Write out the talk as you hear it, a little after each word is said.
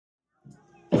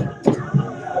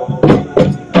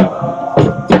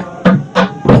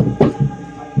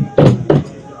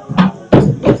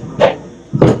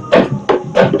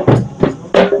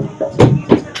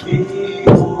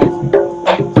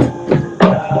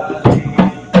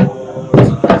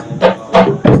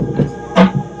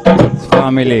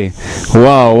family.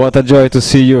 Wow, what a joy to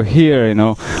see you here, you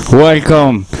know.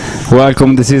 Welcome,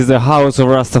 welcome. This is the House of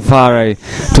Rastafari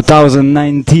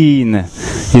 2019.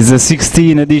 It's the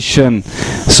 16th edition.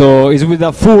 So it's with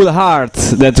a full heart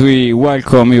that we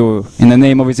welcome you in the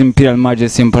name of His Imperial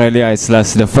Majesty Emperor Haile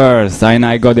Selassie I, and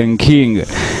I, God and King.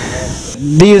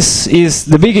 This is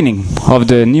the beginning of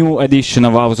the new edition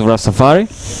of House of Rastafari,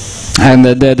 and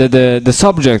the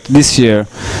subject this year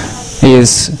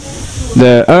is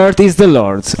the earth is the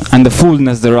Lord's and the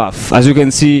fullness thereof. As you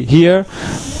can see here,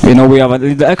 you know, we have a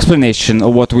little explanation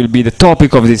of what will be the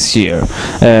topic of this year.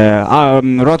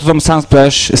 Rototom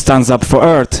Sunsplash stands up for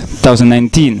Earth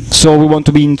 2019. So we want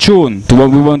to be in tune,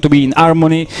 we want to be in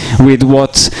harmony with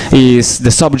what is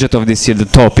the subject of this year, the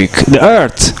topic. The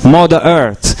Earth, Mother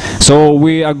Earth. So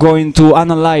we are going to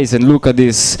analyze and look at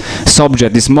this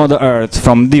subject, this Mother Earth,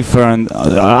 from different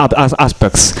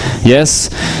aspects. Yes?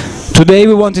 Today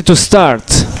we wanted to start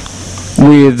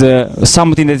with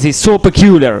something that is so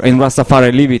peculiar in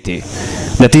Rastafari Livity,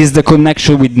 that is the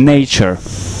connection with nature.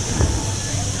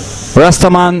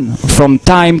 Rastaman from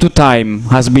time to time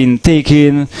has been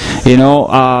taking, you know,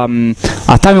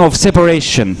 a time of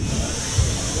separation,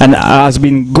 and has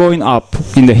been going up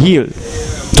in the hill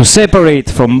to separate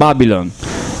from Babylon.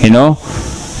 You know,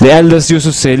 the elders used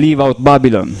to say, leave out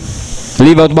Babylon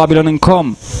and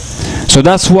come. So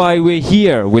that's why we're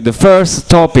here with the first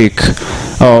topic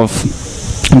of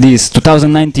this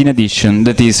 2019 edition,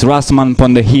 that is Rastaman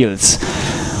upon the hills.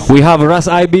 We have Ras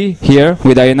Ibi here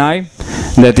with I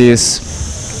that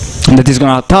is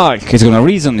gonna talk, he's gonna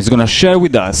reason, he's gonna share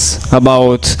with us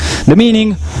about the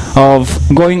meaning of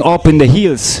going up in the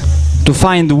hills to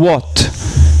find what,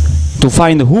 to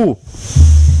find who,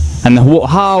 and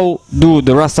how do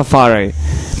the Rastafari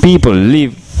people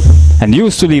live and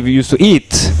used to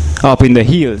eat up in the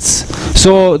hills.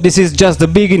 So this is just the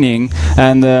beginning,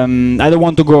 and I don't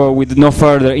want to go with no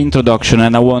further introduction,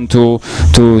 and I want to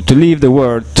leave the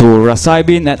word to Ras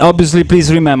Ibi. And obviously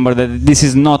please remember that this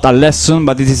is not a lesson,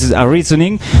 but this is a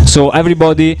reasoning, so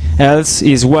everybody else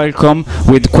is welcome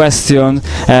with questions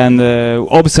and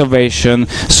observation.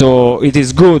 So it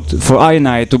is good for I and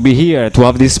I to be here, to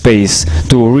have this space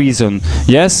to reason.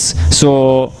 Yes,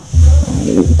 so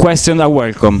questions are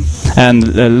welcome,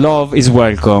 and love is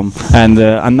welcome, and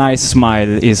a nice smile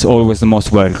is always the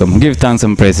most welcome. Give thanks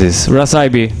and praises. Ras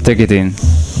Ibi, take it in.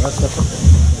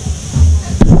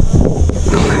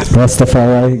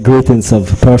 Rastafari, greetings of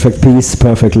perfect peace,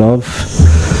 perfect love.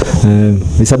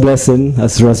 It's a blessing,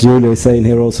 as Ras Julio is saying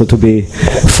here, also to be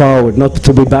forward, not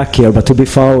to be back here, but to be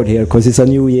forward here, because it's a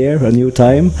new year, a new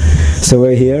time. So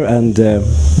we're here, and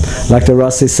like the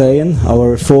Ras is saying,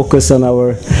 our focus and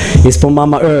is for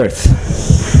Mama Earth,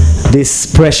 this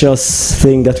precious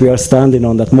thing that we are standing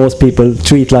on, that most people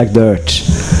treat like dirt.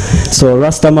 So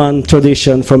Rastaman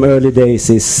tradition from early days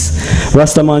is,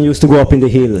 Rastaman used to go up in the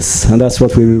hills, and that's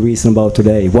what we will reason about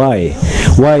today. Why?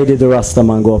 Why did the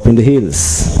Rastaman go up in the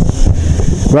hills?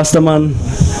 Rastaman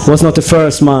was not the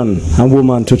first man and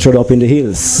woman to tread up in the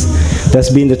hills. That's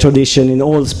been the tradition in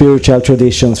all spiritual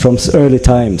traditions from early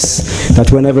times,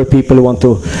 that whenever people want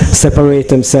to separate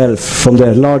themselves from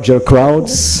the larger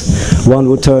crowds, one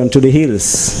would turn to the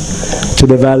hills, to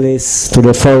the valleys, to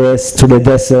the forests, to the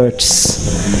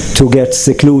deserts, to get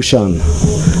seclusion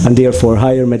and therefore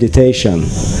higher meditation.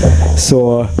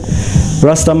 So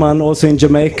Rastaman also in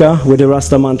Jamaica, where the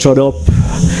Rastaman trod up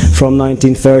from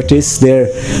 1930s,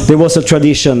 there was a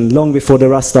tradition long before the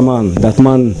Rastaman, that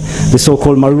the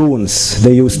so-called Maroons,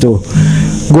 they used to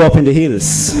go up in the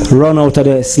hills, run out of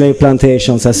the slave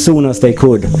plantations as soon as they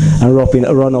could, and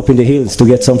run up in the hills to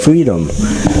get some freedom.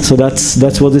 So that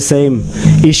was the same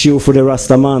issue for the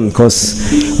Rastaman,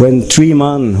 because when three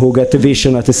men who got the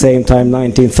vision at the same time,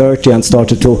 1930, and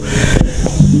started to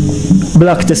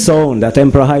block the zone that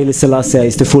Emperor Haile Selassie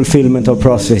is the fulfillment of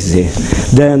prophecy,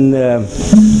 then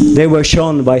they were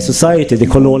shown by society, the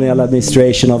colonial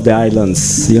administration of the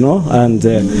islands, you know, and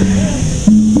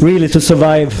really to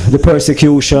survive the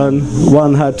persecution,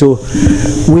 one had to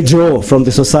withdraw from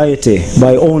the society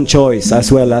by own choice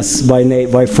as well as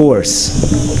by force.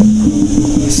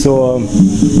 So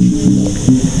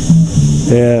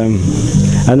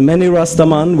and many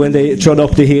Rastaman, when they trod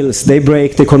up the hills, they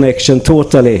break the connection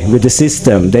totally with the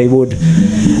system. They would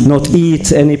not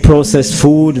eat any processed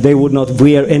food, they would not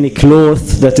wear any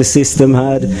clothes that the system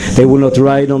had, they would not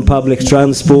ride on public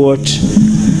transport.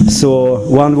 So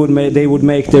they would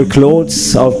make their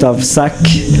clothes out of sack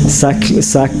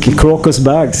crocus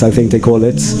bags, I think they call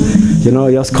it. You know,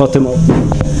 just cut them up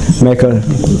make a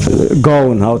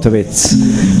gown out of it,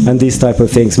 and these type of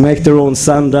things. Make their own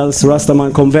sandals.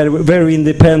 Rastaman come very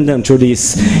independent through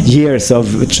these years of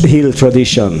hill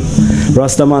tradition.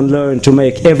 Rastaman learned to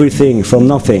make everything from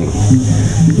nothing,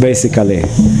 basically.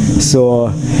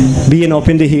 So, being up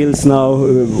in the hills now,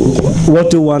 what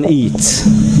do one eat?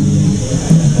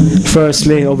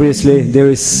 Firstly, obviously, there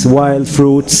is wild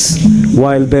fruits,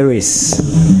 wild berries,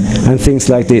 and things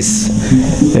like this.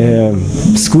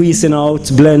 Squeezing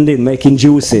out, blending, making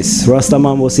juices.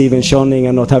 Rastaman was even shunning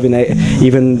and not having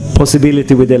even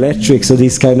possibility with electric, so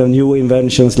these kind of new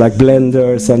inventions like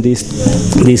blenders and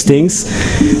these things,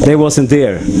 they wasn't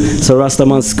there. So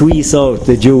Rastaman squeeze out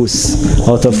the juice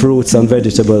out of fruits and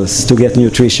vegetables to get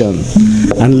nutrition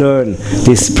and learn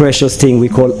this precious thing we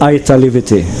call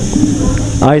Livity.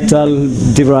 Ital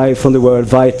derived from the word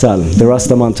vital. The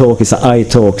Rastaman talk is an I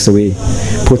talk, so we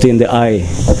put in the I,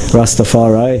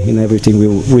 Rastafari, in everything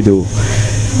we do.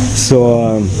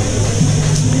 So,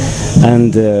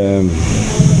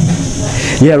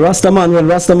 yeah, Rastaman, when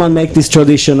Rastaman make this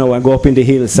tradition now and go up in the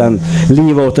hills and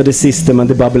leave out of the system and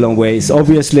the Babylon ways,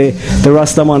 obviously the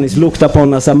Rastaman is looked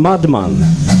upon as a madman.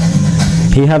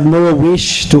 He had no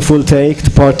wish to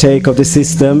partake of the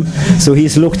system, so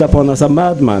he's looked upon as a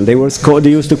madman. They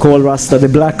used to call Rasta the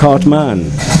black heart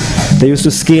man. They used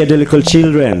to scare the little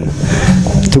children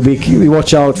to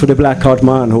watch out for the black heart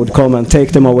man who would come and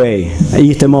take them away,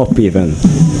 eat them up even.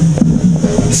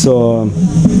 So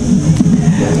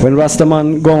when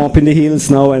Rastaman go up in the hills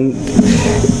now and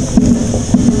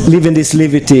live in this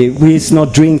Livity, he's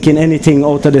not drinking anything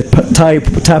out of the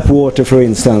tap water, for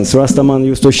instance. Rastaman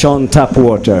used to shun tap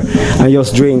water and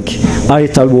just drink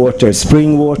ital water,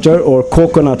 spring water or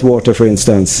coconut water, for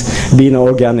instance, being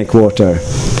organic water.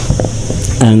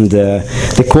 And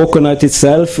the coconut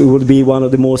itself would be one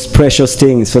of the most precious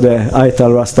things for the ital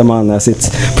Rastaman, as it's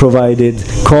provided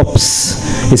cups.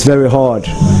 It's very hard,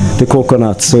 the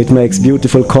coconut, so it makes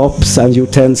beautiful cups and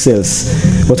utensils,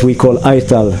 what we call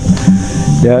ital.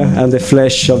 Yeah, and the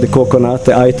flesh of the coconut,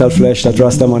 the ital flesh that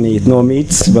Rastaman eat, no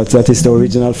meats, but that is the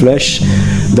original flesh.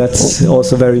 That's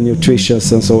also very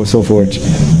nutritious and so forth.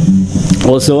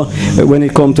 Also, when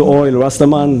it come to oil,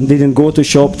 Rastaman didn't go to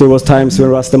shop. There was times when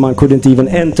Rastaman couldn't even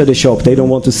enter the shop. They don't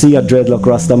want to see a dreadlock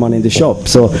Rastaman in the shop.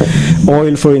 So,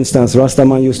 oil, for instance,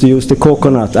 Rastaman used to use the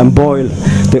coconut and boil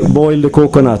the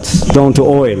coconut down to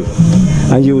oil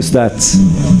and use that.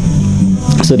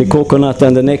 So the coconut,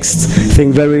 and the next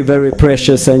thing very, very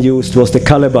precious and used was the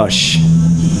calabash.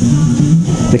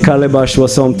 The calabash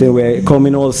was something where it come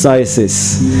in all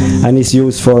sizes and is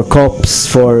used for cups,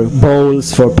 for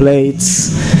bowls, for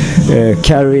plates,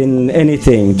 carrying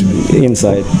anything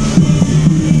inside.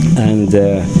 And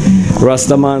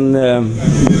Rastaman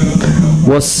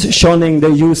was shunning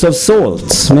the use of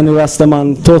salt. Many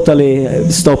Rastaman totally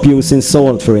stopped using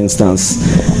salt, for instance.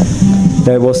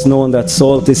 There was known that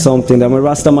salt is something that when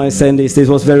Rastaman said this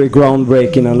was very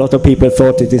groundbreaking, and a lot of people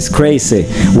thought it is crazy.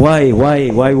 Why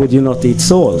would you not eat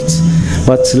salt?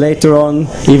 But later on,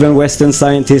 even Western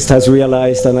scientists has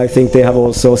realized, and I think they have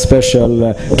also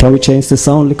special, can we change the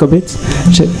sound a little bit?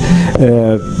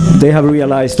 They have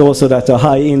realized also that a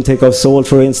high intake of salt,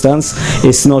 for instance,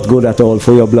 is not good at all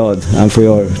for your blood and for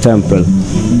your temple.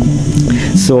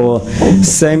 So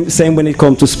same when it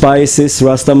comes to spices.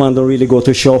 Rastaman don't really go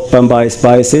to shop and buy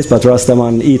spices, but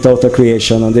Rastaman eat out of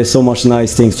creation, and there's so much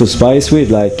nice things to spice with,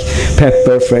 like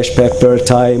pepper, fresh pepper,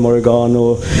 thyme,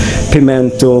 oregano,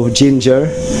 pimento, ginger.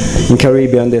 In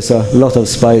Caribbean there's a lot of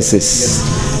spices.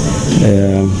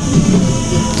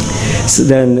 So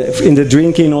then in the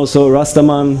drinking also,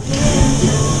 Rastaman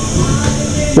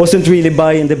wasn't really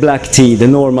buying the black tea, the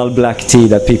normal black tea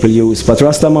that people use, but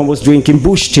Rastaman was drinking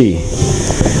bush tea.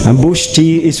 And bush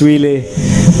tea is really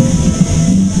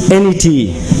any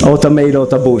tea made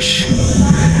out of bush.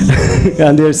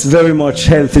 And there's very much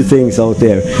healthy things out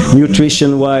there,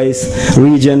 nutrition-wise,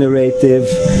 regenerative,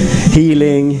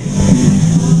 healing,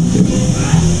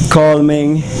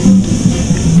 calming,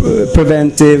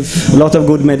 preventive, a lot of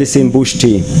good medicine, bush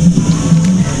tea.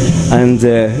 And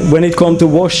when it comes to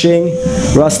washing,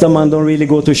 Rastaman don't really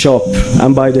go to shop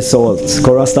and buy the salt,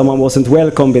 because Rastaman wasn't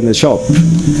welcomed in the shop.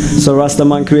 So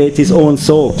Rastaman create his own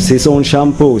soaps, his own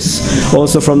shampoos,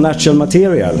 also from natural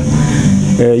material,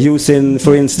 using,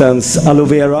 for instance, aloe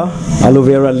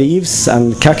vera leaves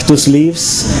and cactus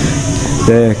leaves.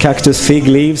 The cactus fig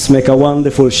leaves make a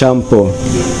wonderful shampoo.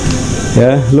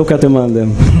 Yeah, look at them on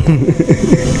them.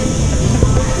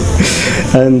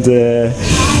 And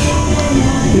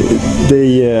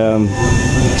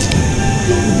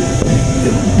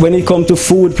when it comes to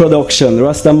food production,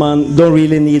 Rastaman don't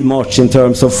really need much in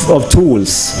terms of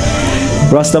tools.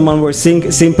 Rastaman were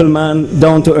simple man,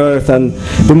 down to earth, and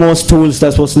the most tools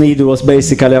that was needed was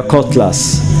basically a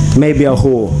cutlass, maybe a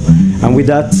hoe. And with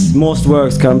that, most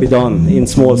works can be done in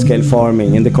small-scale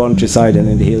farming, in the countryside and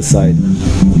in the hillside.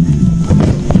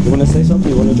 You want to say something?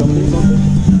 You want to jump in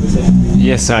something?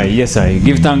 Yes, I.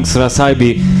 Give thanks, Ras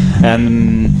Ibi.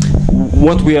 And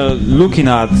what we are looking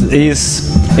at is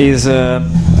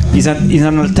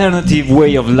an alternative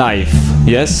way of life.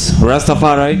 Yes,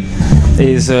 Rastafari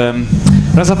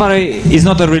is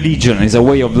not a religion; it's a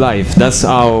way of life. That's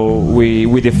how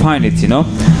we define it. You know,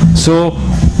 so.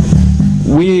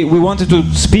 We wanted to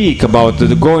speak about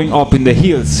the going up in the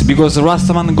hills, because the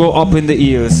Rastaman go up in the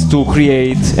hills to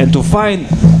create and to find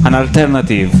an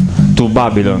alternative to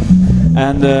Babylon.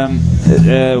 And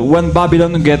when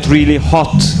Babylon get really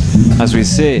hot, as we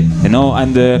say, you know,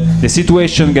 and the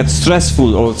situation gets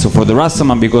stressful also for the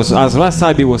Rastaman, because as Ras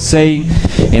Ibi was saying,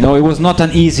 you know, it was not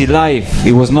an easy life.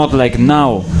 It was not like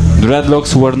now.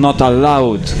 Dreadlocks were not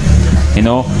allowed. You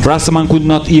know, Rastaman could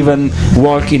not even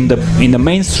walk in the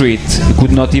main street. He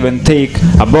could not even take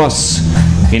a bus.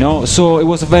 You know, so it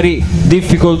was a very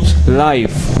difficult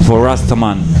life for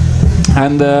Rastaman,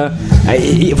 and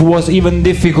it was even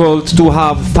difficult to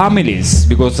have families,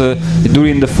 because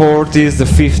during the 40s, the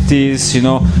 50s, you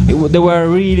know, they were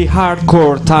really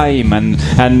hardcore time, and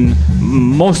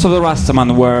most of the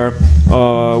Rastaman were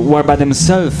by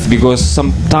themselves, because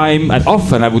sometime and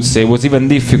often, I would say, it was even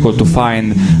difficult to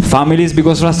find families,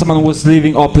 because Rastaman was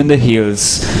living up in the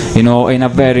hills, you know, in a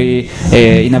very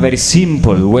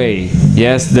simple way.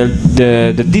 Yes,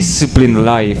 the disciplined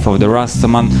life of the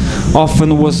Rastaman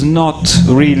often was not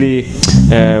really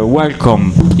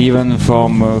welcome, even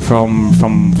from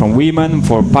women,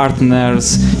 for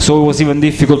partners. So it was even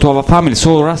difficult to have a family.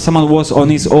 So Rastaman was on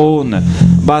his own.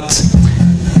 But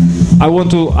I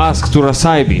want to ask to Ras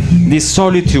Ibi, this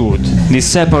solitude, this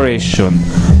separation,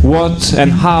 what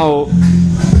and how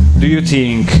do you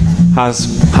think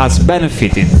has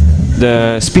benefited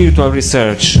the spiritual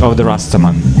research of the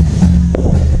Rastaman?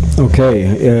 Okay,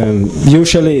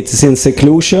 usually it's in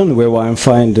seclusion where one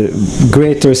find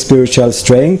greater spiritual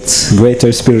strength,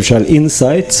 greater spiritual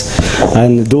insights,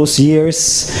 and those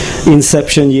years,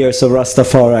 inception years of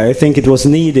Rastafari, I think it was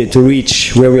needed to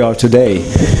reach where we are today.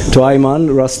 To Ayman,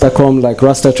 Rastacom, like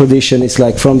Rasta tradition, is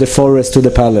like from the forest to the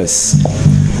palace.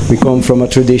 We come from a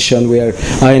tradition where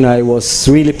Ainai was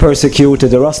really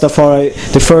persecuted. The Rastafari,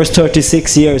 the first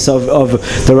 36 years of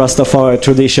the Rastafari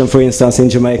tradition, for instance, in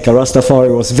Jamaica,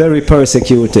 Rastafari was very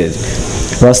persecuted.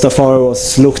 Rastafari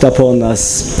was looked upon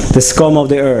as the scum of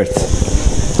the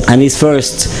earth. And his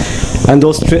first, and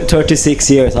those 36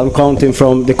 years, I'm counting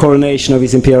from the coronation of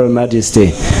His Imperial Majesty,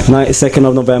 2nd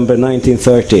of November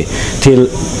 1930, till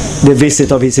the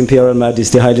visit of His Imperial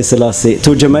Majesty Haile Selassie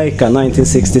to Jamaica,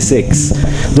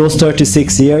 1966. Those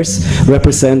 36 years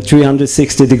represent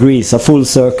 360 degrees, a full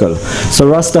circle. So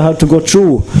Rasta had to go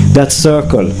through that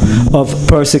circle of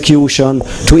persecution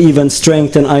to even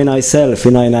strengthen Ainai self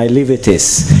in Ainai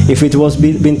Livities. If it was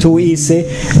been too easy,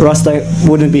 Rasta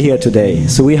wouldn't be here today.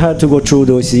 So we had to go through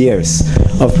those years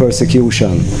of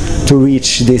persecution to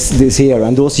reach this here.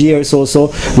 And those years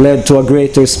also led to a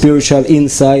greater spiritual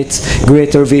insight,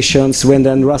 greater visions, when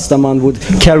then Rastaman would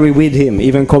carry with him,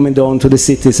 even coming down to the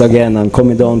cities again and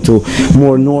coming down to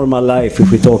more normal life,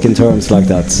 if we talk in terms like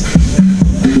that.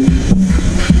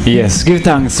 Yes, give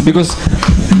thanks, because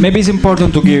maybe it's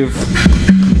important to give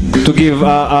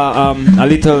a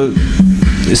little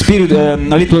spirit, a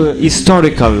little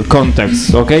historical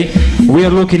context. Okay, we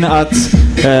are looking at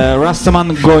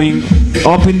Rastaman going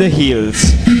up in the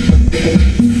hills.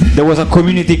 There was a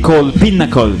community called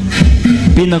Pinnacle.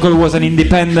 Pinnacle was an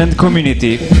independent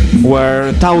community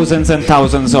where thousands and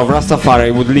thousands of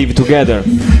Rastafari would live together.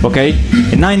 Okay,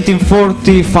 in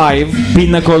 1945,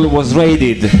 Pinnacle was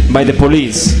raided by the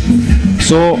police.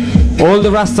 So all the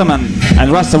Rastaman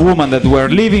and Rasta women that were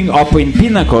living up in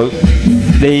Pinnacle,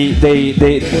 they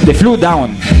flew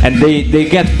down and they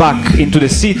get back into the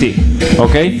city,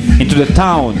 okay, into the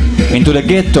town, into the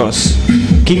ghettos,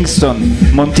 Kingston,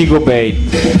 Montego Bay,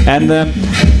 and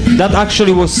that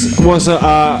actually was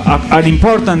an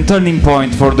important turning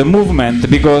point for the movement,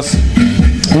 because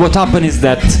what happened is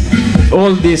that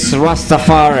all these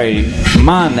Rastafari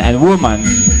man and woman,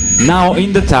 now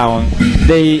in the town,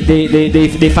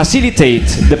 they facilitate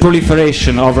the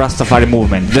proliferation of Rastafari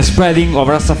movement, the spreading of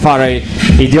Rastafari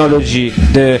ideology,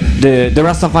 the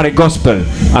Rastafari gospel,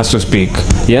 as to speak.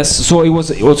 Yes, so it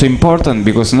was also important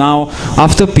because now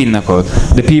after Pinnacle,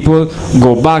 the people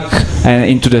go back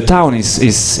into the town.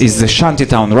 Is the shanty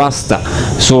town Rasta.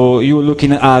 So you're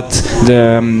looking at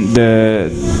the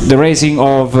raising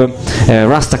of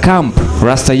Rasta camp,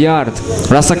 Rasta yard.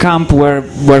 Rasta camp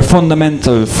were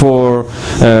fundamental for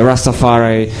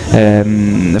Rastafari,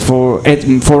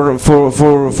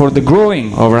 for the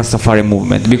growing of Rastafari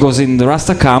movement, because in the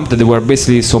Rasta camp there were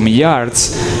basically some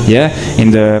yards, yeah,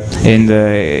 in the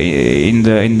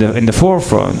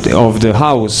forefront of the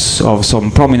house of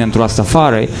some prominent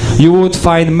Rastafari. You would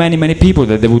find many people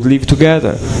that they would live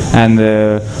together, and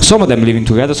some of them living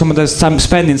together, some of them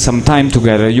spending some time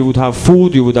together. You would have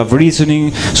food, you would have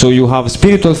reasoning, so you have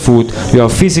spiritual food, you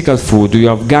have physical food, you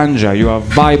have ganja, you have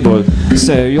Bible,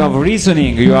 so you have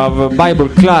reasoning, you have a Bible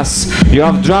class, you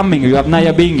have drumming, you have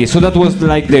Nyabingi. So that was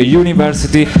like the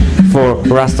university for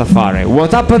Rastafari.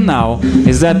 What happened now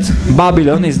is that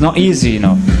Babylon is not easy, you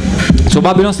know. So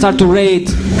Babylon start to raid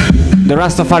the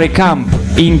Rastafari camp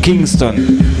in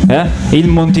Kingston, in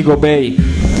Montego Bay.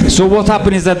 So what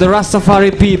happened is that the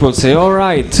Rastafari people say, all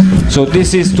right, so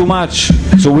this is too much,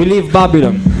 so we leave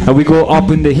Babylon and we go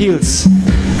up in the hills.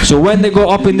 So when they go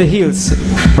up in the hills,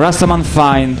 Rastaman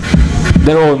find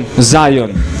their own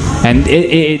Zion, and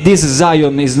this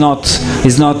Zion is not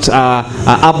an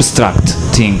abstract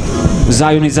thing.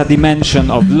 Zion is a dimension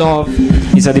of love,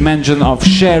 is a dimension of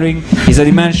sharing, is a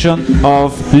dimension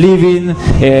of living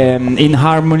in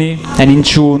harmony and in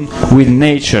tune with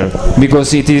nature,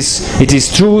 because it is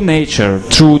through nature,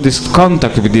 through this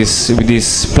contact with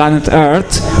this planet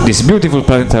Earth, this beautiful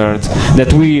planet Earth,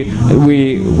 that we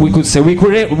could say we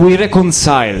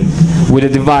reconcile with the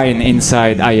divine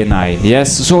inside I and I.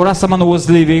 Yes, so Rastaman was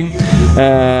living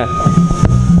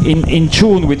in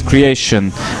tune with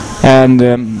creation, and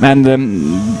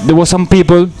there were some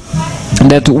people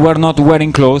that were not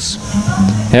wearing clothes.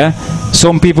 Yeah,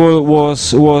 some people was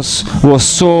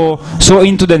so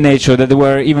into the nature that they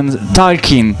were even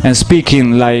talking and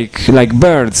speaking like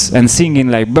birds and singing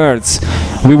like birds.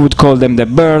 We would call them the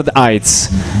bird-ites.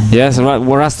 Yes,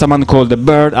 Rastaman called the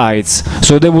bird-ites.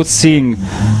 So they would sing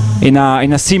in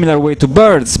a similar way to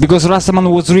birds, because Rastaman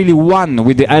was really one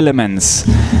with the elements,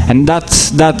 and that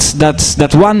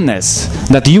oneness,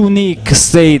 that unique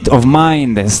state of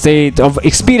mind, state of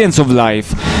experience of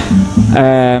life,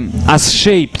 has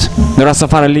shaped the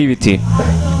Rastafari Livity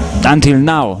until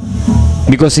now.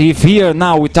 Because if here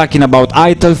now we're talking about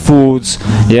ital foods,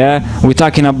 yeah, we're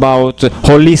talking about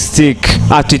holistic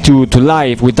attitude to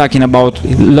life, we're talking about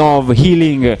love,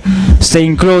 healing,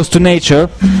 staying close to nature,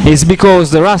 it's because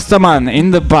the Rastaman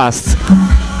in the past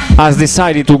has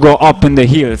decided to go up in the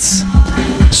hills.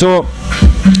 So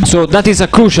that is a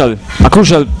crucial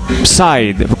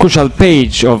side, a crucial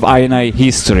page of I&I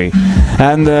history,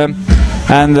 and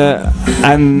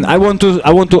I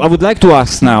would like to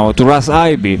ask now to Ras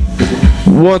Ibi,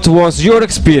 what was your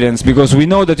experience? Because we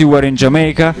know that you were in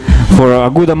Jamaica for a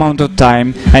good amount of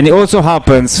time, and it also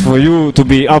happens for you to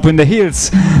be up in the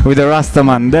hills with the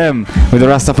Rastaman, with the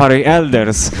Rastafari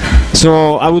elders.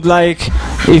 So I would like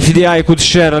if I could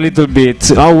share a little bit,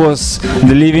 how was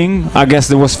the living? I guess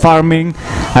there was farming,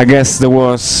 I guess there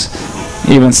was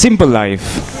even simple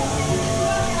life.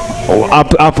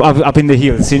 Up in the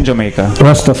hills in Jamaica.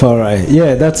 Rastafari,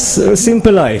 yeah, that's a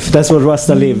simple life. That's what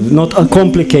Rasta live, not a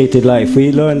complicated life.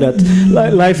 We learned that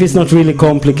life is not really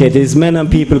complicated. It's men and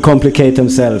people complicate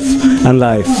themselves and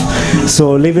life.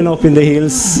 So living up in the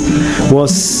hills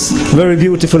was very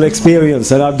beautiful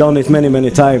experience, and I've done it many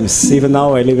times. Even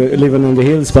now I live in the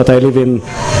hills, but I live in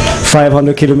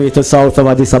 500 kilometers south of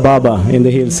Addis Ababa in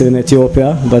the hills in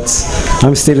Ethiopia, but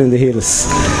I'm still in the hills.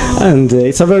 And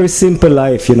it's a very simple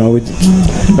life, you know.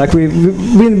 Like we've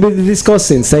been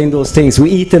discussing, saying those things.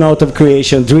 We're eating out of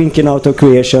creation, drinking out of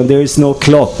creation. There is no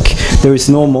clock, there is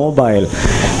no mobile.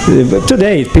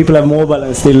 Today, people have mobile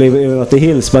and still live at the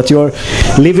hills, but your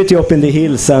Livity up in the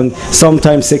hills and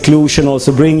sometimes seclusion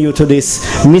also bring you to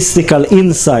this mystical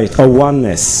insight of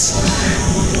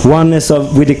oneness. Oneness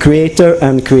with the Creator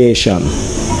and creation.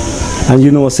 and you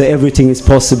know, say everything is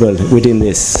possible within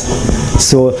this.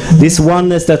 So this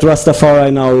oneness that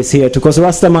Rastafari now is here, because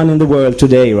Rastaman in the world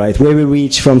today, right, where we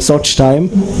reach from such time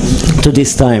to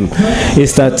this time,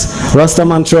 is that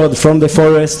Rastaman trod from the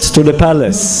forest to the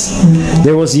palace.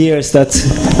 There was years that,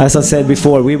 as I said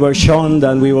before, we were shunned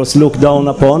and we was looked down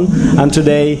upon, and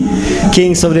today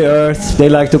kings of the earth, they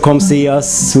like to come see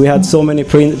us. We had so many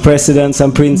presidents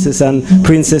and princes and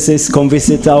princesses come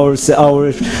visit our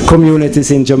communities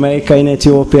in Jamaica, in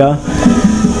Ethiopia.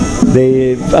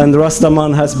 And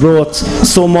Rastaman has brought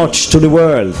so much to the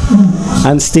world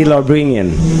and still are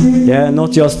bringing. Yeah,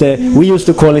 not just we used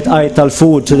to call it ital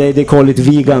food, today they call it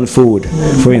vegan food,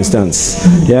 for instance.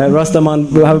 Yeah,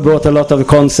 Rastaman have brought a lot of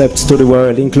concepts to the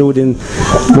world, including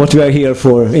what we are here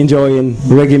for, enjoying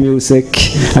reggae music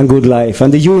and good life.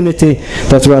 And the unity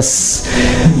that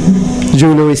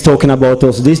Julio is talking about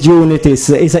also. This unity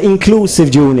is an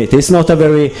inclusive unity. It's not a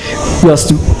very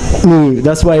just me.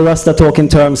 That's why Rasta talk in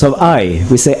terms of I.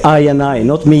 We say I and I,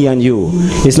 not me and you.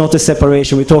 It's not a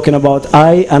separation. We're talking about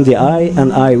I and the I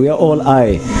and I. We are all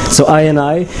I. So I and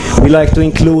I, we like to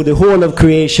include the whole of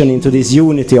creation into this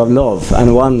unity of love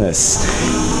and oneness.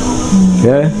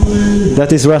 Yeah,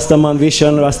 that is Rastaman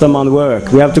vision, Rastaman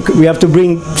work. We have to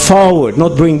bring forward,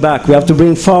 not bring back. We have to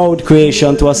bring forward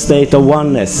creation to a state of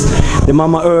oneness. The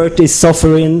Mama Earth is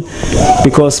suffering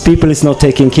because people is not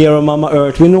taking care of Mama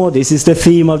Earth. We know this is the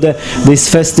theme of this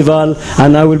festival,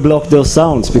 and I will block those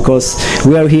sounds because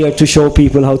we are here to show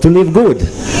people how to live good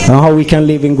and how we can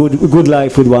live in good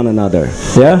life with one another.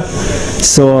 Yeah.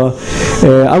 So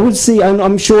I would see,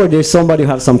 I'm sure there's somebody who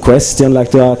have some question, like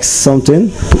to ask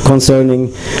something concerning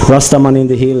Rastaman in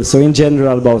the Hill. So in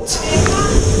general about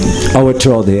our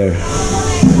trod here.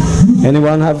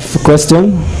 Anyone have a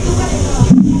question?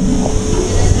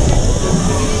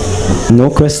 No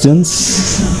questions?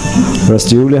 Ras,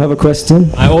 do you have a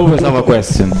question? I always have a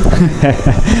question.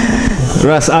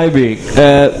 Ras Ibi,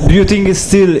 do you think it's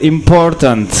still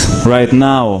important right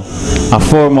now, a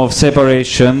form of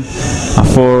separation, a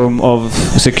form of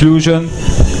seclusion,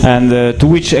 and to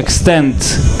which extent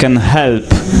can help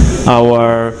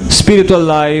our spiritual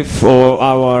life or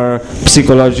our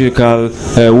psychological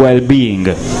well-being?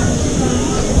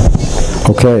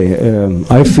 Okay,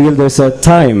 I feel there's a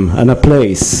time and a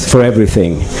place for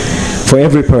everything. For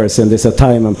every person there's a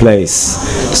time and place.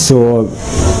 So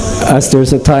as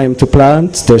there's a time to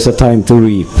plant, there's a time to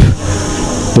reap.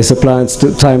 There's a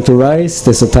time to rise,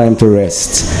 there's a time to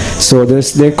rest. So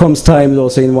there comes time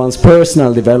also in one's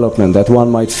personal development that one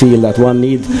might feel that one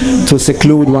need to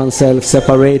seclude oneself,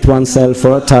 separate oneself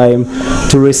for a time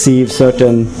to receive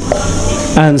certain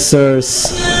answers,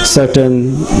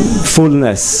 certain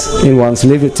fullness in one's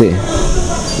livity.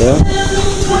 Yeah?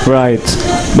 Right.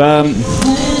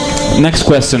 Next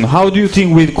question: how do you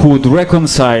think we could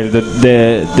reconcile the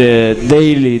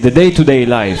day-to-day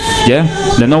life, yeah,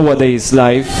 the nowadays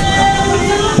life,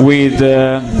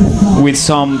 with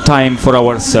some time for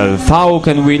ourselves? How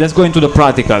can we? Let's go into the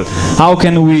practical. How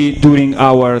can we, during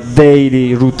our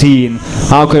daily routine,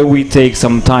 how can we take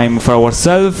some time for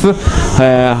ourselves?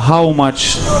 How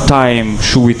much time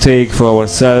should we take for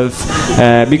ourselves?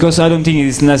 Because I don't think it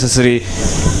is necessary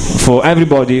for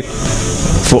everybody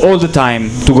for all the time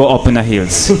to go up in the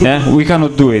hills. Yeah, we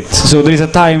cannot do it. So there is a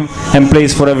time and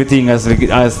place for everything, as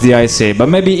the I say. But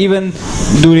maybe even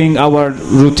during our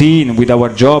routine with our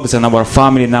jobs and our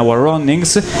family and our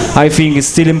runnings, I think it's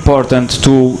still important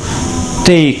to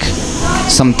take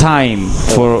some time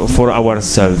for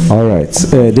ourselves. All right.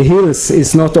 The hills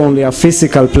is not only a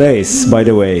physical place, by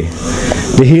the way.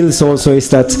 The hills also is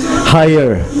that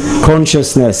higher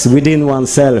consciousness within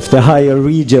oneself, the higher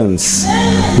regions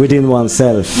within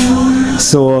oneself.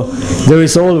 So there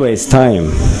is always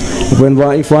time.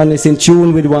 If one is in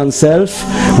tune with oneself,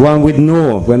 one would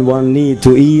know when one need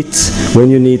to eat, when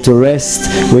you need to rest,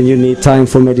 when you need time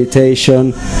for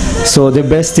meditation. So the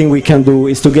best thing we can do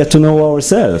is to get to know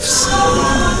ourselves.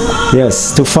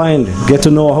 Yes, to get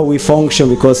to know how we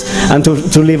function, and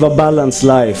to live a balanced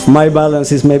life. My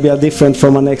balance is maybe different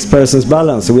from a next person's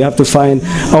balance. So we have to find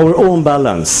our own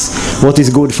balance. What is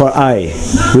good for I,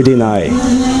 within I.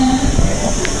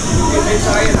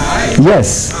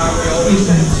 Yes.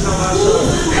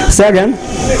 Say again.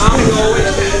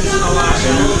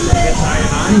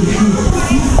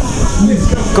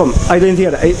 Come, I didn't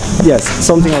hear that. Yes,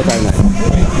 something out there.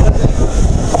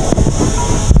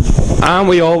 Aren't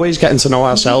we always getting to know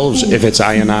ourselves if it's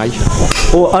I and I?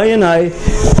 or I and I,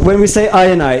 when we say I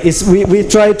and I, is we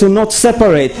try to not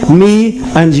separate me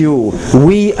and you,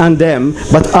 we and them,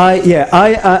 but I, yeah,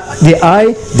 the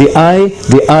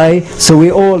I, so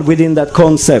we all within that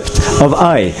concept of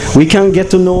I. We can get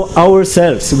to know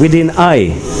ourselves within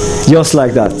I, just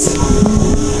like that.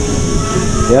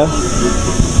 Yeah?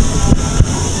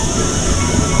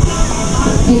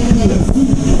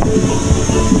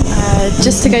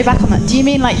 Just to go back on that, do you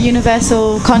mean like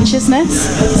universal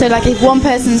consciousness? So like if one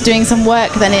person's doing some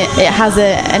work, then it has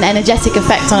an energetic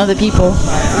effect on other people?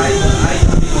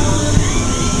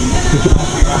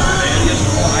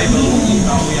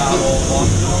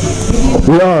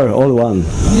 We are all one.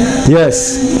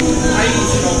 Yes.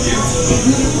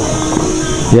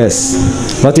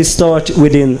 Yes. But it starts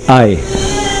within I.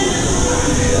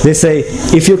 They say,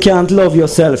 if you can't love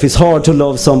yourself, it's hard to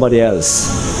love somebody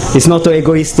else. It's not an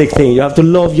egoistic thing. You have to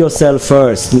love yourself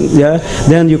first. Yeah?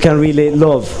 Then you can really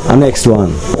love the next one.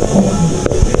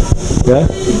 Yeah?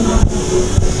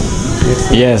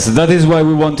 Yes, that is why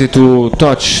we wanted to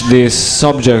touch this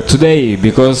subject today,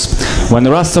 because when the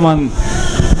Rastaman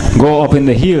go up in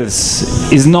the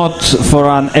hills, it's not for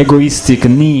an egoistic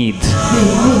need.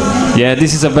 Yeah,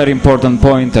 this is a very important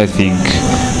point, I think.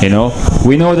 You know,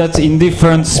 we know that in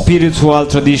different spiritual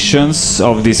traditions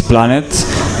of this planet,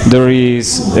 there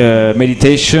is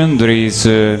meditation, there is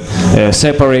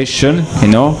separation. You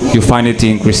know, you find it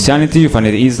in Christianity, you find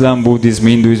it in Islam, Buddhism,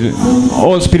 Hinduism.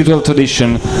 All spiritual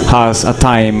tradition has a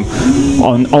time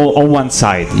on one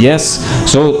side. Yes,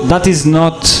 so that is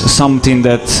not something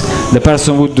that the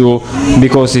person would do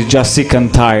because he's just sick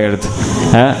and tired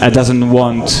and doesn't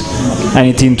want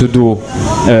anything to do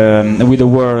with the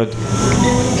world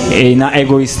in an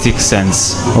egoistic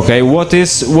sense. Okay, what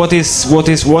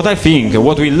I think,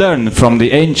 what we learn from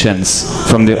the ancients,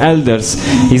 from the elders,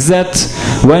 is that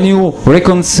when you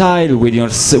reconcile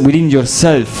within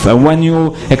yourself, and when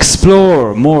you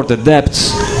explore more the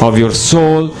depths of your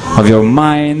soul, of your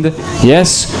mind,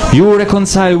 yes, you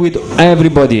reconcile with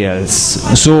everybody else.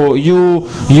 So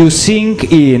you sink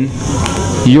in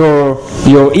your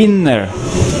inner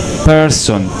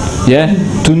person, yeah,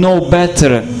 to know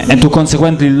better and to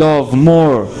consequently love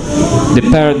more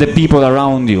the people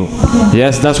around you.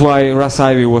 Yes, that's why Ras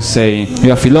Ibi was saying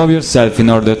you have to love yourself in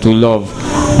order to love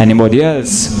anybody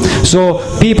else. So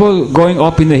people going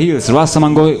up in the hills,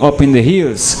 Rastaman going up in the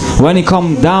hills, when he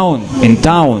comes down in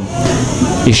town,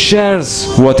 he shares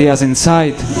what he has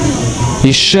inside.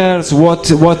 He shares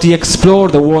what he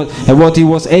explored and what he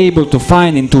was able to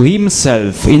find into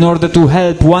himself in order to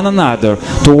help one another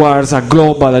towards a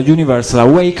global, a universal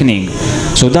awakening.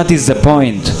 So that is the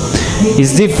point.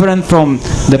 It's different from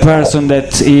the person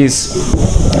that is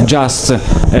just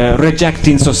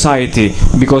rejecting society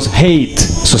because hate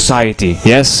society.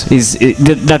 Yes,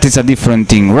 that is a different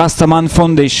thing. Rastaman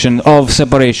foundation of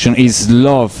separation is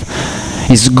love.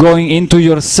 Is going into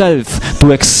yourself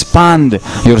to expand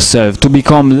yourself, to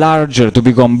become larger, to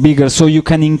become bigger, so you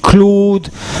can include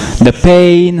the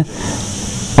pain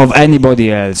of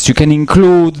anybody else. You can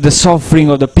include the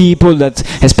suffering of the people that,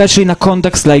 especially in a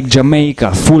context like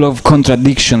Jamaica, full of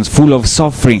contradictions, full of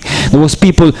suffering, there was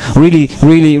people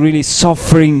really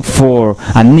suffering for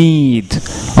a need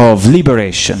of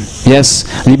liberation. Yes,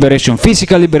 liberation,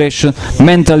 physical liberation,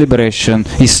 mental liberation,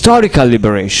 historical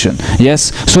liberation.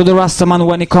 Yes, so the Rastaman,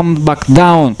 when he comes back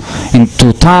down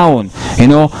into town, you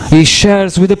know, he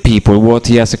shares with the people what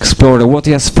he has explored, what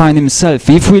he has found himself.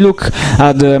 If we look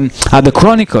at the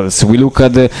Chronicles, we look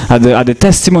at the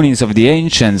testimonies of the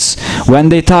ancients, when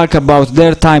they talk about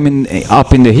their time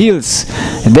up in the hills,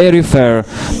 they refer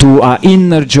to an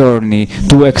inner journey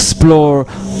to explore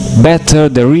better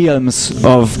the realms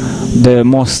of the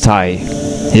Most High.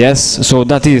 Yes, so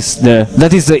that is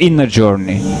the inner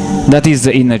journey. That is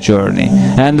the inner journey,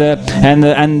 and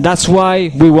that's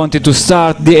why we wanted to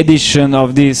start the edition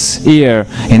of this year.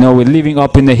 You know, with living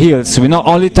up in the hills. We're not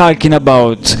only talking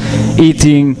about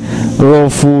eating raw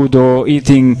food or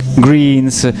eating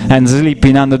greens and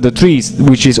sleeping under the trees,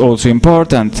 which is also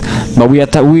important. But we're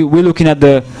looking at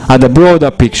the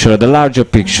broader picture, the larger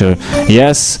picture.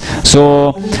 Yes,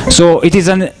 so it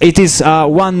is a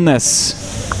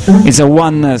oneness. It's a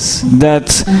oneness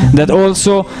that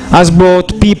also has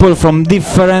brought people from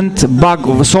different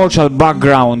social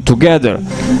background together.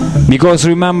 Because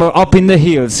remember, up in the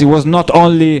hills, it was not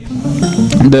only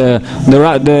the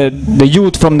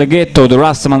youth from the ghetto, the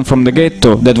Rastaman from the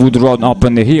ghetto, that would run up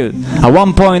on the hill. At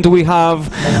one point, we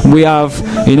have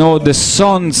you know, the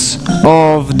sons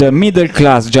of the middle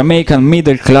class, Jamaican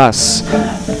middle class,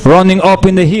 running up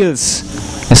in the hills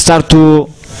and start to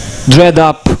dread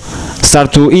up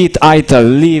start to eat ital,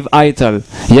 live ital.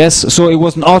 Yes, so it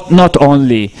was not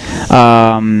only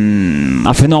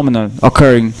a phenomenon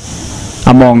occurring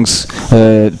amongst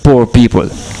poor people.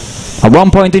 At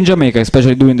one point in Jamaica,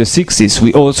 especially during the 60s,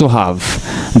 we also have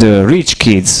the rich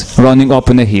kids running up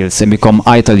in the hills and become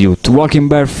ital youth, walking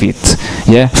barefoot,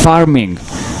 yeah, farming.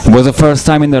 It was the first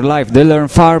time in their life they learn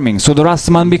farming. So the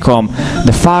Rastaman become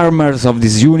the farmers of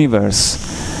this universe.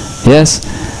 Yes,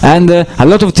 and a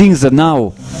lot of things that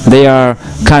now they are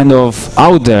kind of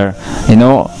out there, you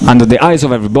know, under the eyes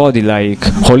of everybody, like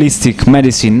holistic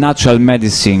medicine, natural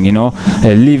medicine, you know,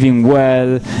 living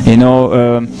well, you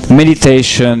know,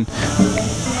 meditation.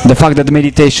 The fact that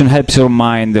meditation helps your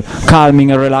mind,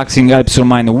 calming and relaxing helps your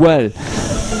mind. Well,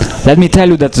 let me tell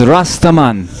you that the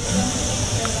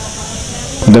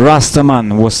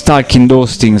Rastaman was stuck in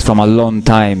those things from a long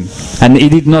time, and he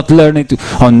did not learn it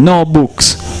on no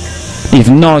books, if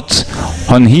not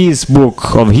on his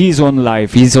book of his own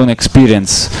life, his own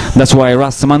experience. That's why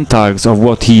Rastaman talks of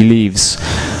what he lives.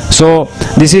 So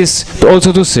this is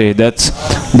also to say that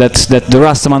the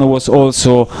Rastaman was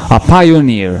also a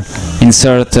pioneer in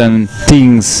certain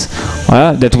things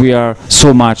that we are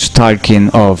so much talking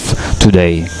of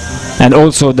today, and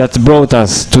also that brought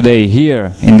us today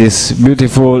here in this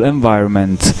beautiful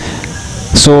environment.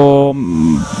 So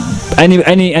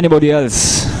anybody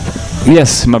else?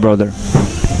 Yes, my brother.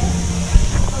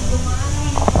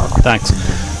 Thanks.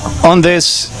 On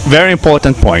this very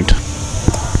important point,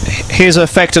 here's a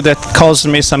factor that caused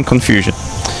me some confusion.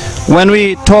 When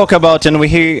we talk about and we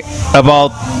hear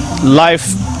about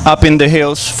life up in the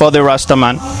hills for the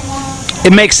Rastaman,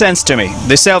 it makes sense to me.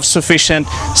 The self-sufficient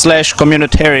 /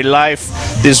 communitary life,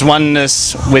 this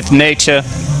oneness with nature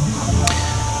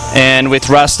and with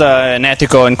Rasta and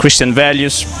ethical and Christian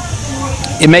values,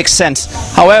 it makes sense.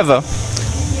 However,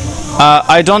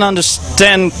 I don't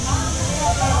understand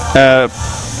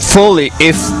fully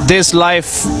if this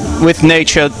life with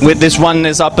nature, with this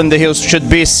oneness up in the hills, should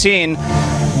be seen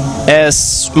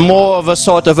as more of a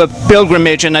sort of a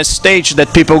pilgrimage and a stage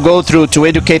that people go through to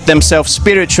educate themselves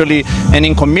spiritually and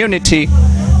in community,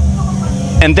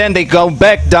 and then they go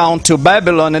back down to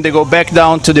Babylon and they go back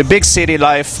down to the big city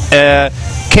life.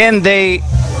 Can they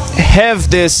have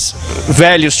these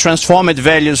values, transformed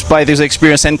values by this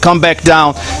experience, and come back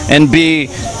down and be,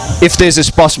 if this is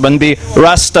possible, and be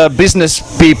Rasta business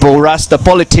people, Rasta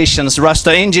politicians,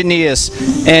 Rasta engineers,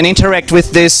 and interact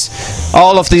with this,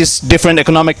 all of these different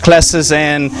economic classes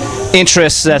and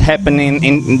interests that happen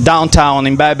in downtown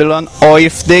in Babylon, or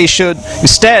if they should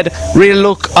instead really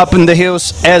look up in the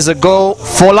hills as a goal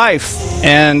for life,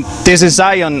 and this is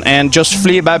Zion, and just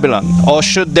flee Babylon? Or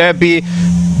should there be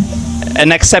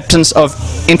an acceptance of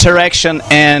interaction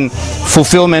and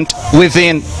fulfillment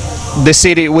within the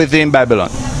city, within Babylon?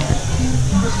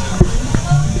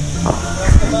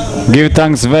 Give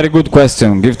thanks, very good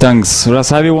question. Give thanks.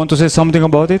 Ras Ibi, want to say something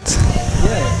about it?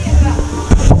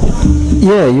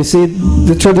 Yeah, you see,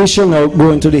 the tradition of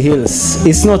going to the hills,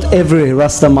 it's not every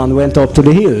Rastaman went up to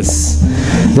the hills.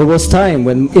 There was time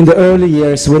when, in the early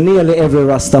years, when nearly every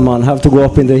Rastaman have to go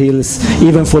up in the hills,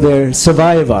 even for their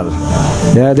survival.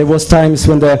 Yeah, there was times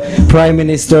when the Prime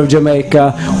Minister of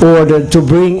Jamaica ordered to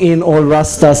bring in all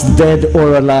Rastas, dead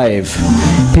or alive.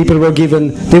 People were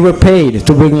given, they were paid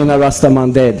to bring in a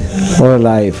Rastaman dead or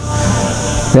alive.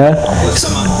 Yeah.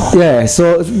 Yeah,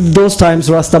 so those times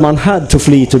Rastaman had to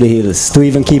flee to the hills to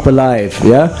even keep alive.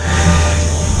 Yeah.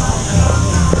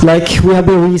 Like we have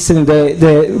been reasoning,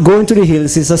 going to the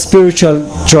hills is a spiritual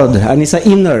trod, and it's an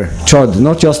inner trod,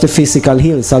 not just the physical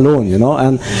hills alone, you know.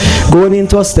 And going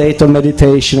into a state of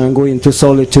meditation and going into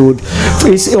solitude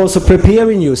is also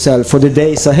preparing yourself for the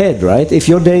days ahead, right? If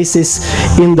your days is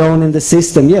down in the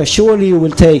system, yeah, surely you will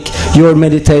take your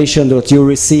meditation that you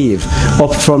receive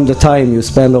up from the time you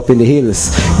spend up in the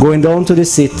hills. Going down to the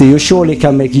city, you surely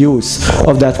can make use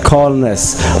of that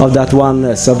calmness, of that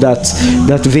oneness, of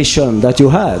that vision that you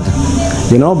had.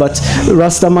 You know, but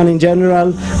Rastaman in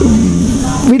general,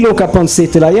 we look upon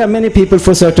city like, yeah, many people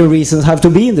for certain reasons have to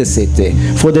be in the city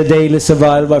for their daily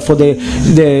survival, for their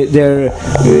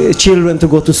children to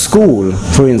go to school,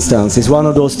 for instance. It's one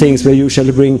of those things where you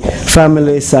usually bring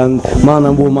families and man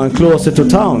and woman closer to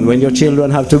town when your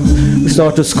children have to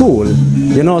start to school,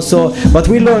 you know. So, but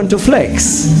we learn to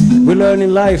flex. We learn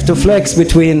in life to flex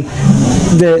between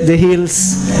the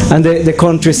hills and the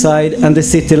countryside and the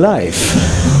city life.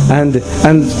 And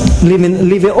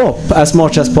live it up as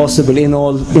much as possible in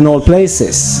all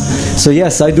places. So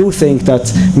yes, I do think that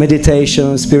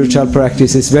meditation, spiritual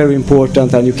practice is very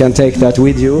important, and you can take that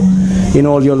with you in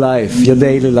all your life, your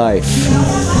daily life.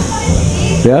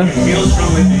 Yeah?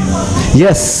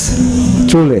 Yes,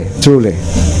 truly, truly.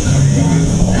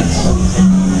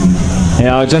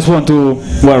 Yeah, I just want to,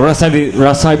 well, Ras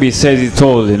Ibi said it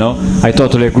all, you know, I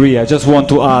totally agree. I just want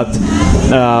to add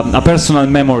a personal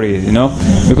memory, you know,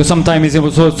 because sometimes it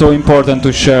was also important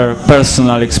to share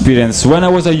personal experience. When I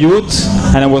was a youth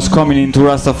and I was coming into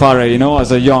Rastafari, you know,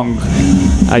 as a young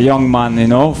man, you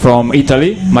know, from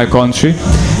Italy, my country,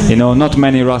 you know, not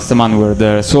many Rastaman were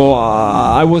there. So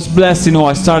I was blessed, you know,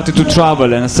 I started to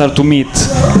travel and I started to meet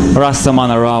Rastaman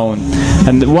around.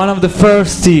 And one of the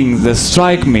first things that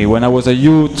struck me when I was a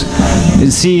youth,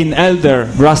 seeing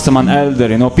Rastaman elder,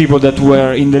 you know, people that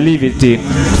were in the Livity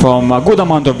from a good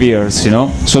amount of years, you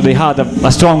know, so they had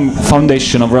a strong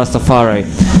foundation of Rastafari.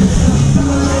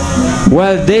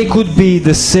 Well, they could be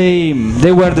the same,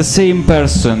 they were the same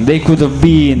person, they could have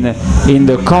been in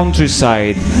the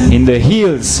countryside, in the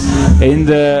hills, in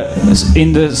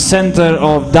the center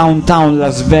of downtown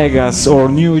Las Vegas or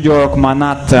New York,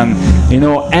 Manhattan, you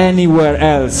know, anywhere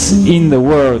else in the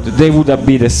world, they would have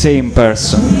been the same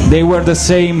person. They were the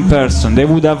same person, they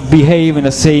would have behaved in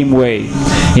the same way.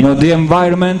 You know, the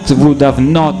environment would have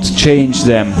not changed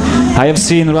them. I have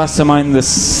seen Rastaman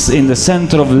in the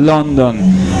center of London,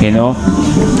 you know,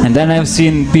 and then I've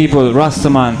seen people,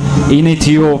 Rastaman, in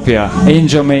Ethiopia, in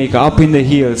Jamaica, up in the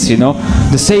hills, you know.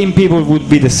 The same people would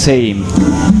be the same,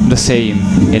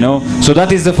 you know. So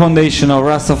that is the foundation of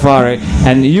Rastafari.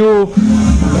 And you,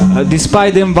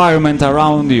 despite the environment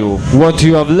around you, what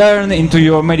you have learned into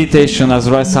your meditation, as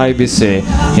Ras Ibi say,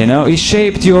 you know, it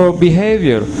shaped your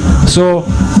behavior. So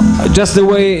just the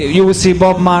way you will see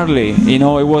Bob Marley, you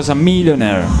know, he was a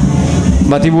millionaire,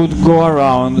 but he would go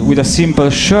around with a simple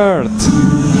shirt,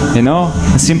 you know,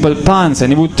 simple pants,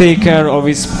 and he would take care of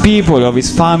his people, of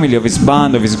his family, of his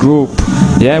band, of his group.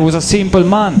 Yeah, he was a simple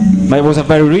man, but he was a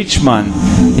very rich man.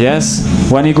 Yes,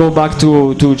 when he go back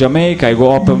to Jamaica, he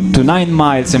go up to 9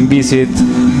 miles and visit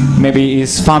maybe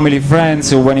his family friends.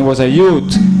 So when he was a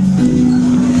youth,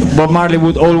 Bob Marley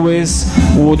would always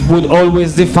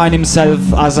define himself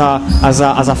as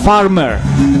a farmer.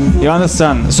 You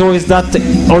understand? So it's that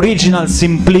original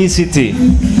simplicity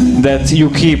that you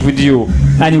keep with you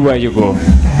anywhere you go.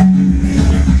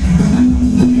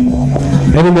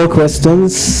 Any more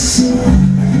questions?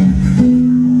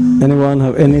 Anyone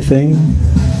have anything?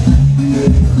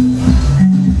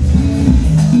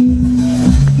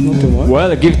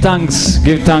 Well, give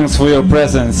thanks for your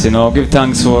presence, you know, give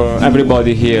thanks for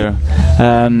everybody here.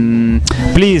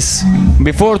 Please,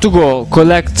 before to go,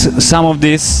 collect some of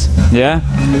this, yeah?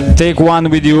 Take one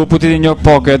with you, put it in your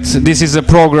pocket. This is a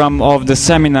program of the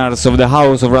seminars of the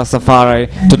House of Rastafari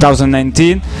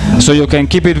 2019, so you can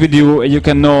keep it with you and you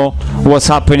can know what's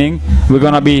happening. We're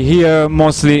gonna be here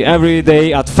mostly every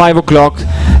day at 5 o'clock,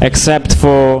 except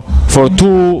for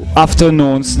 2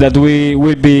 afternoons that we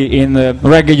will be in the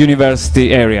Reggae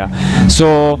University area.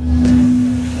 So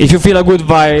if you feel a good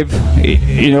vibe,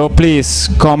 you know, please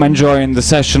come and join the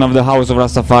session of the House of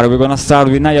Rastafari. We're gonna start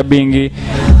with Naya Bingi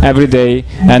every day,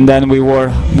 and then we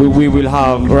will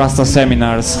have Rasta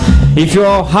seminars. If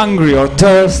you're hungry or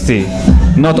thirsty,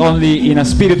 not only in a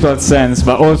spiritual sense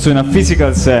but also in a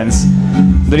physical sense,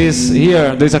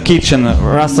 there's a kitchen,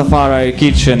 Rastafari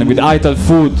kitchen, with ital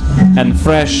food and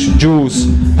fresh juice,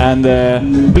 and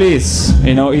please,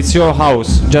 you know, it's your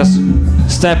house. Just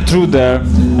step through there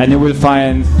and you will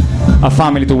find a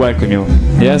family to welcome you.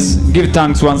 Yes? Give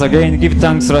thanks once again. Give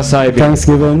thanks, Ras Ibi.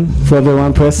 Thanksgiving for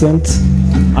everyone present.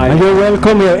 And you're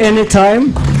welcome here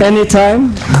anytime.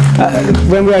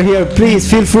 When we are here, please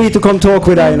feel free to come talk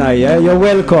with I and I. Yeah? You're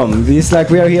welcome. It's like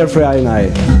we are here for I and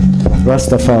I.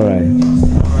 Rastafari.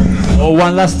 Oh,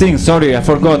 one last thing, sorry, I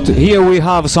forgot. Here we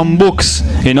have some books,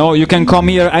 you know, you can come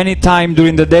here anytime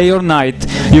during the day or night.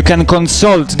 You can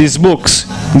consult these books.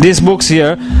 These books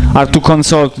here are to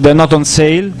consult, they're not on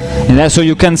sale, and so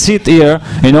you can sit here,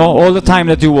 you know, all the time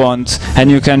that you want, and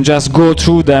you can just go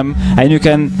through them, and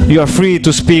you are free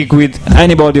to speak with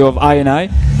anybody of I and I,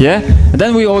 yeah? And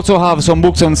then we also have some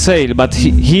books on sale, but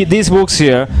these books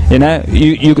here, you know,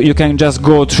 you can just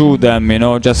go through them, you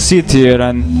know, just sit here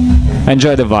and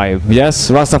enjoy the vibe. Yes,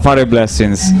 Rastafari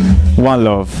blessings. One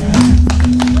love.